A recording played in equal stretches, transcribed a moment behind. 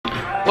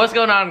What's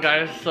going on,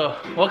 guys? So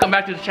welcome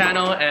back to the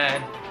channel,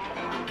 and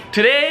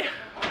today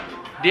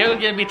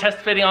Diego's gonna be test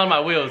fitting on my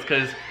wheels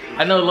because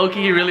I know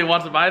Loki he really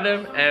wants to buy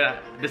them, and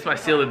this might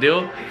seal the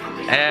deal.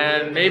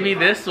 And maybe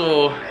this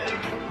will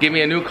give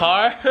me a new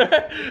car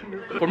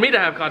for me to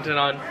have content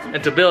on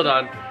and to build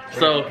on.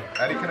 So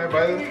Addy, can I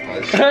buy them?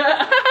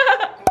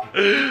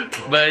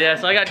 but yeah,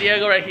 so I got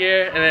Diego right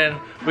here, and then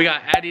we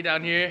got Addy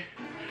down here.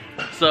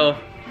 So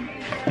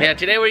yeah,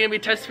 today we're gonna be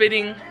test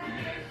fitting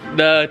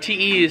the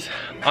TEs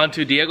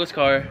onto Diego's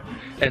car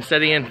and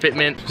setting in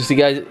fitment. Just to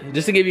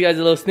give you guys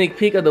a little sneak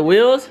peek of the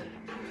wheels.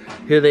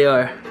 Here they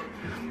are.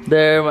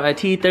 They're my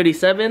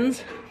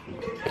T37s.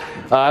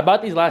 I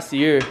bought these last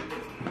year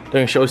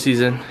during show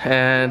season,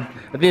 and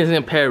I think it's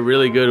gonna pair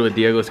really good with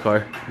Diego's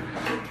car.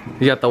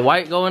 You got the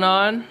white going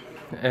on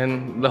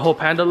and the whole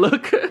panda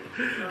look.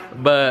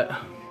 But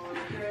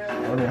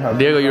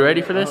Diego, you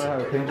ready for this? I don't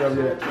have a paint job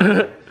yet.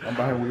 I'm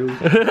behind wheels.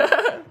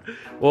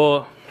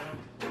 Well,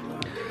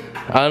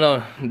 I don't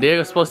know.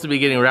 Diego's supposed to be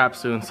getting wrapped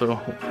soon, so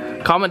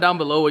comment down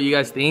below what you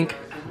guys think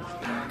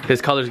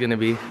his color's gonna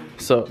be.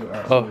 So,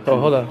 oh,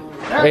 hold on.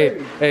 Hey,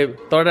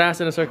 throw the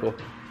ass in a circle.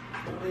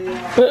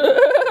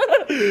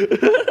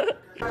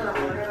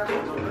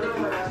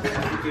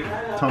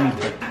 Tommy.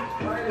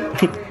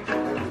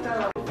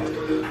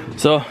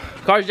 So,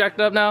 car's jacked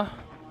up now.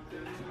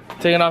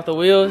 Taking off the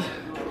wheels.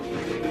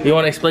 You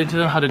want to explain to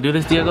them how to do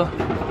this, Diego?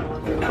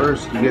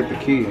 First, you get the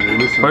key and you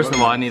loosen. First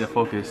of all, I need to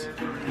focus.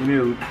 You need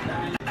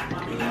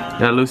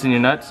You gotta loosen your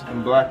nuts.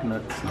 and black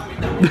nuts.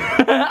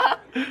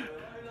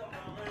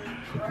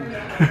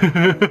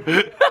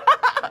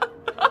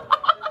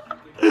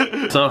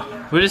 So,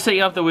 we're just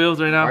taking off the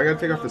wheels right now. I gotta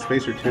take off the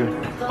spacer too.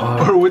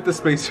 Or with the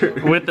spacer.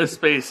 With the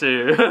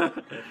spacer.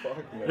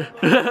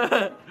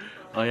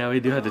 Oh yeah, we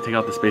do have to take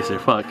out the spacer.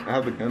 Fuck. I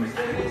have the gun.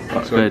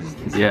 Oh, So, good.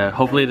 Yeah,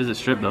 hopefully it doesn't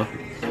strip though. I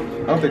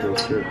don't think it'll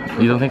strip.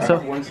 You don't think I so?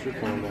 have one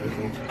strip on that, I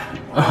think.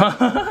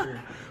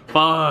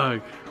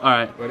 Fuck.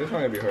 Alright. But it's not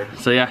gonna be hard.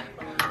 So yeah.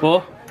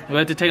 Well, we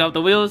have to take off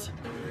the wheels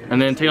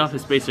and then take off the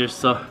spacers.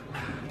 So,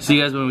 see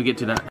you guys when we get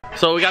to that.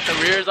 So we got the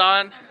rears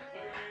on,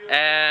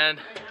 and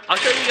I'll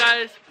show you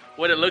guys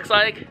what it looks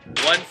like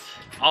once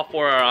all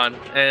four are on.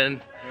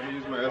 And I'm gonna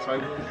use my SI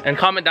wheels. And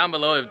comment down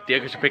below if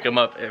Diego should pick them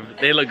up, if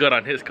they look good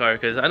on his car,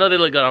 because I know they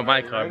look good on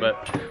my car, but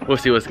we'll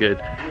see what's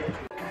good.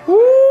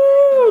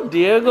 Woo!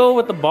 Diego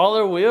with the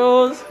baller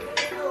wheels.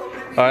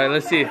 Alright,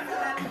 let's see.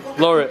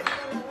 Lower it.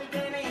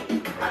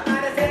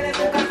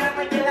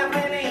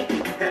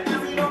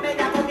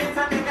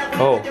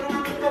 Oh.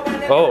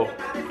 Oh.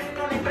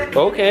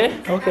 Okay,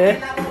 okay.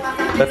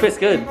 That fits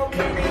good.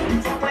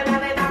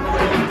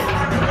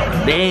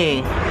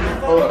 Dang.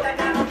 Hold up.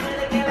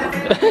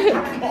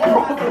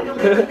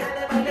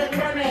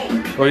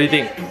 What do you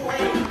think?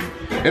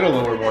 It'll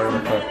lower more in the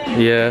front.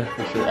 Yeah.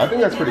 For sure. I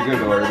think that's pretty good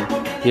though already.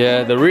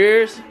 Yeah, the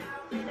rears,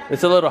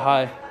 it's a little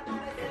high.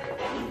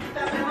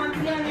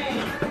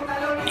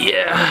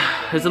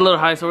 Yeah, it's a little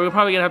high, so we're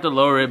probably gonna have to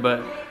lower it,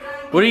 but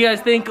what do you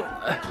guys think?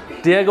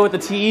 Diego with the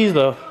TEs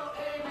though.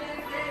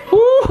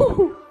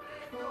 Woo!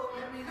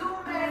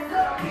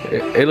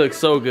 It looks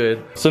so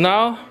good. So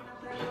now,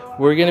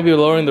 we're gonna be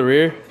lowering the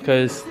rear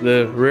because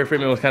the rear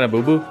fitment was kind of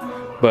boo-boo,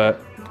 but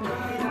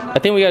I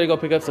think we gotta go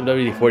pick up some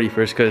WD-40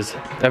 first because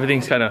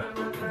everything's kind of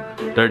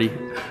dirty.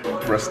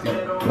 Rusty.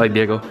 Like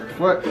Diego.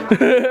 What?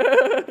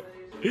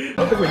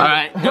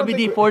 Alright,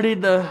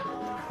 WD-40 the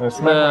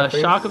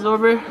shock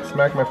absorber.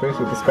 Smack my face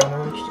with the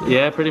spanner.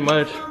 Yeah, pretty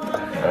much.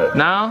 Right.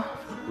 Now,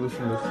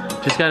 Loosen this.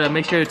 just gotta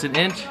make sure it's an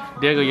inch.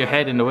 Diego, your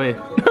head in the way.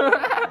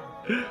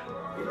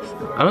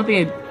 I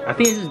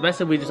think it's just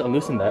best if we just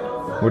unloosen that.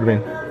 What do you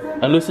mean?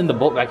 Unloosen the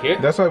bolt back here.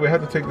 That's why we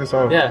had to take this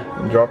off. Yeah.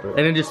 And drop it. And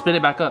then just spin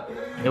it back up.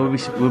 And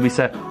we'll be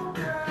set.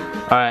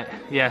 Alright,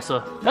 yeah,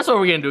 so that's what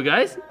we're gonna do,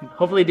 guys.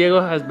 Hopefully Diego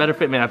has better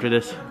fitment after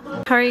this.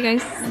 How are you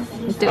guys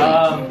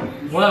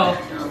doing? Well,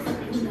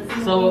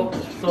 so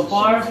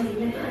far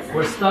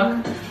we're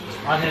stuck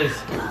on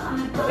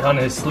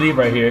his sleeve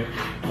right here.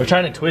 We're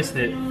trying to twist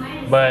it,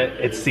 but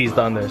it's seized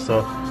on there.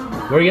 So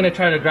we're gonna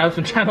try to grab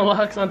some channel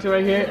locks onto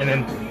right here and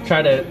then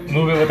try to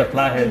move it with a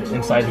flathead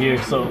inside here.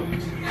 So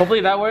hopefully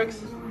that works,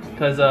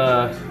 because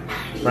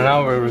right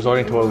now we're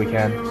resorting to what we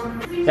can.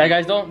 Yeah,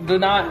 guys, do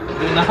not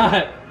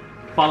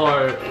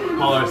follow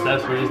our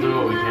steps. We're just doing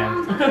what we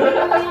can.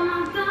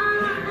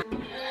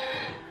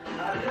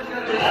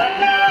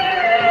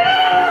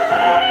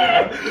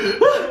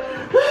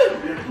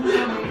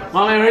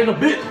 My man ain't a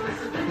bitch.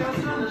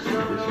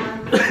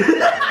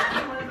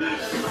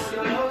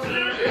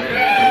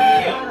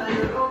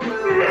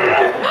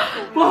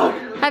 Fuck.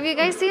 Have you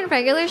guys seen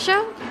Regular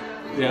Show?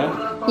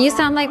 Yeah. You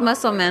sound like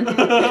Muscle Man. Go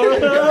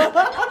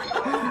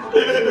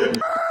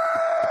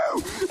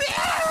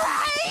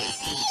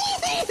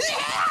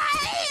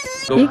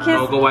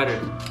wider.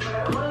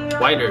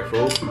 Wider,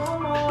 fool.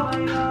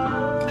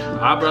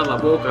 Abra la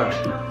boca.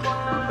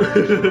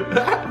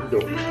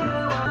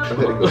 Let it go. Hey,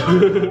 let it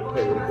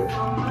go.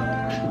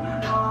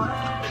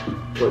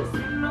 Wait.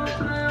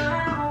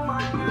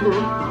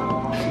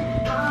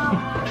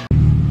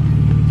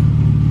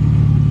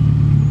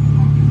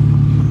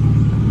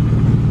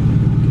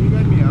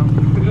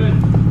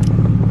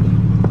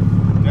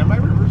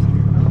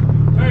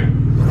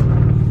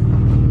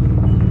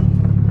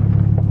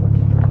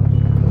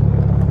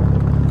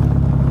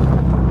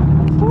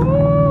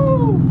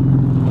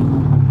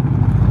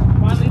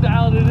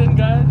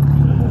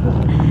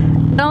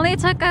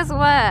 only took us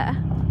what?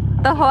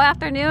 The whole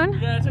afternoon?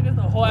 Yeah, it took us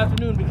the whole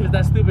afternoon because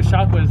that stupid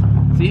shock was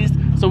seized.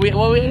 So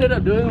what we ended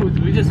up doing was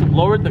we just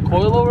lowered the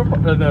coilover,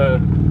 or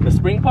the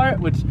spring part,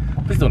 which,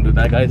 please don't do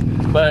that, guys.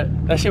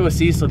 But that shit was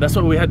seized, so that's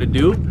what we had to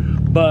do.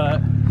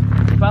 But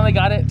we finally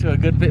got it to a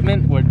good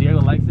fitment where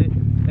Diego likes it.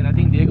 And I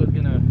think Diego's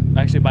gonna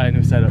actually buy a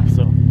new setup,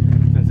 so,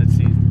 since it's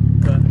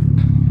seized. But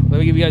let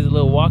me give you guys a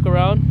little walk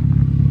around.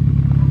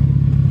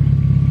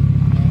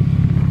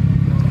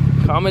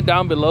 Comment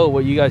down below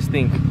what you guys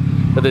think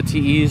of the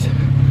TEs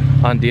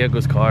on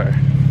Diego's car.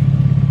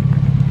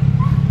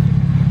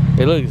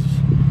 It looks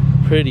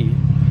pretty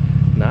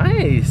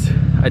nice.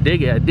 I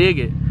dig it, I dig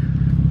it.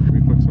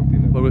 We fucked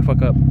something up. What did we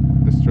fuck up?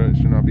 The strut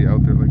should not be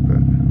out there like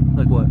that.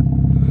 Like what?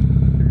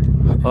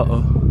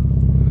 Uh-oh.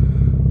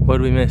 What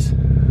did we miss?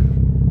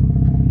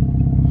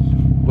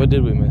 What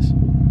did we miss?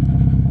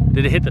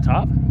 Did it hit the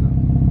top?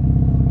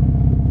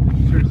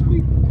 Sure,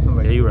 squeak. I'm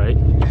like, Yeah, you're right.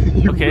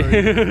 you're Okay.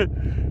 right.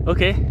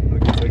 Okay.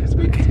 Like,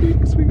 squeak,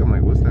 squeak, squeak. I'm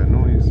like, what's that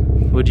noise?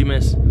 What'd you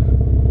miss?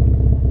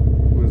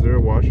 Was there a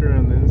washer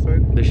on the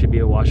inside? There should be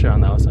a washer on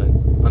the outside,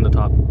 on the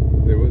top.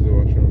 There was a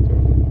washer on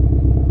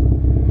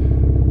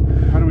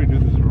top. How do we do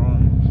this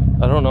wrong?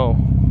 I don't know.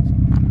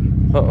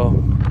 Uh-oh.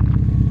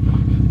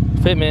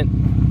 Fitment.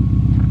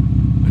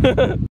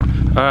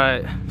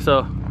 Alright,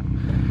 so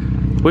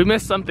we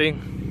missed something.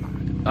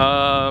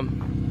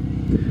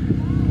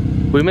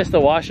 We missed the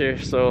washer,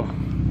 so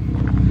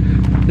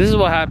this is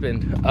what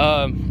happened.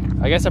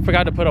 I guess I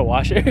forgot to put a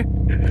washer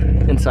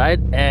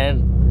inside,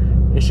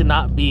 and it should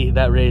not be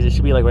that raised. It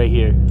should be like right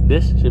here.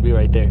 This should be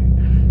right there.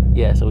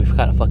 Yeah, so we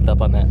kind of fucked up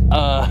on that.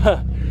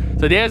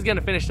 So Diego's gonna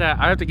finish that.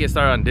 I have to get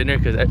started on dinner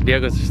because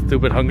Diego's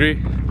stupid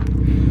hungry.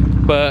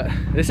 But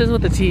this is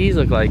what the TEs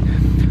look like.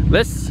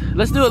 Let's do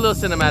a little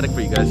cinematic for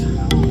you guys.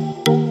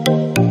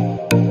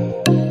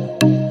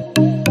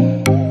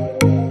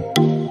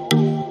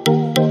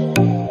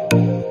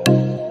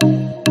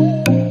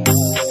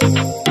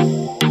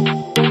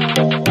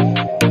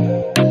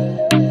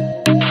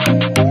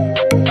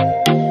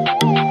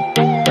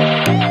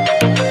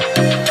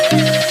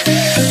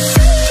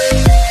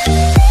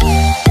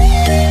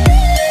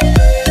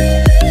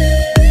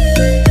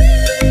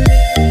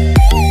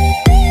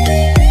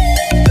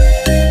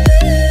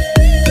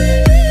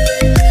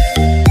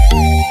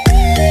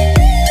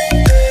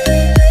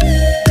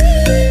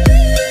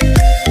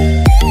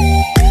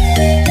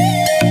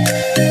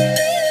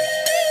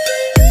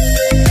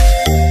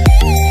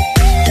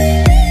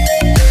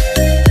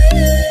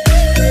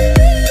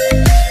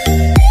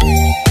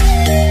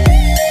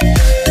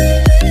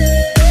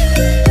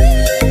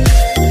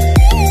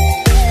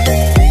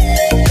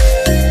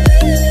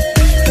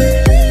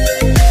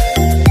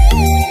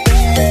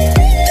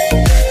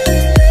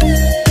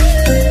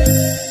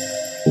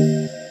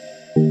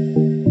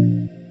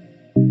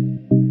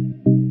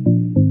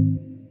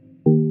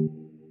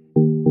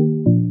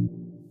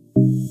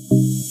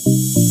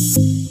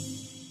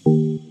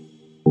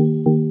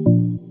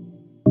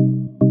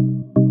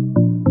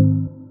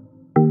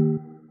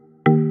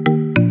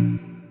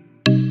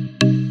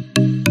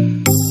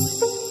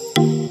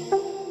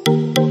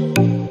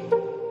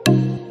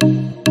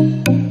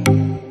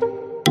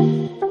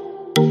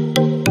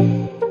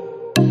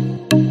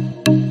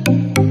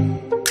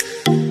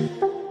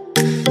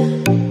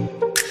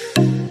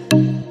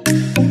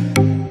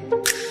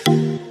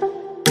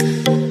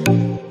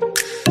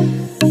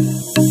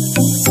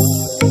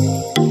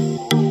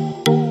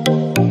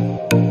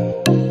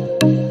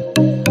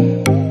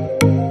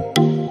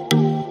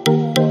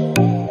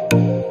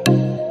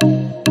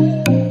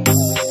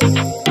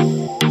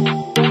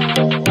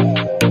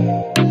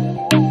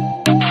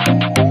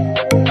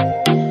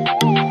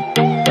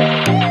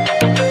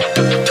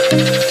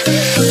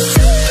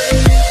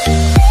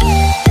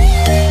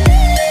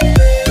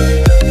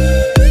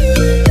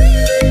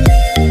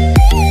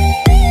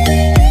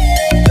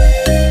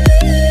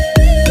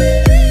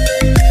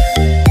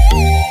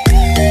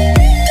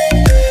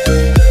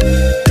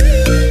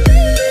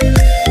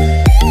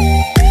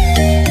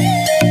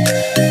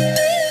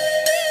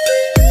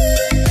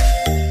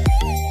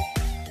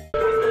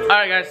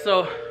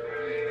 So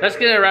that's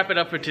gonna wrap it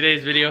up for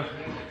today's video.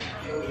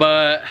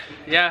 But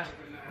yeah,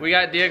 we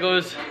got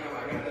Diego's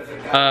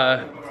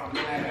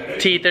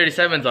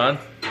T37s on.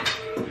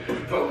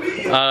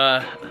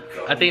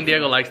 I think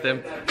Diego likes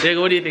them.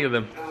 Diego, what do you think of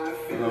them?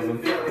 Love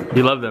them.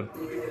 You love them.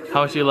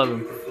 How much do you love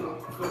them?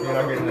 You're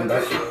not getting them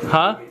back.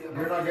 Huh?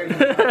 You're not getting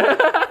them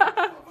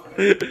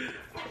back.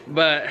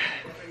 But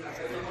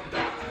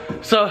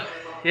so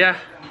yeah,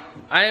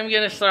 I am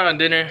gonna start on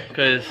dinner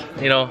because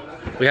you know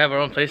we have our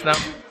own place now.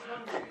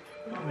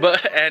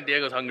 But and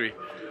Diego's hungry.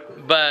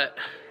 But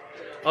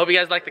I hope you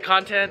guys like the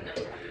content.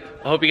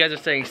 I hope you guys are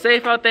staying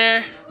safe out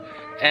there,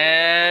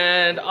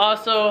 and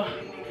also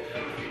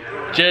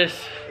just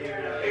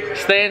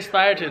stay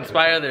inspired to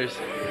inspire others.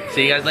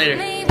 See you guys later.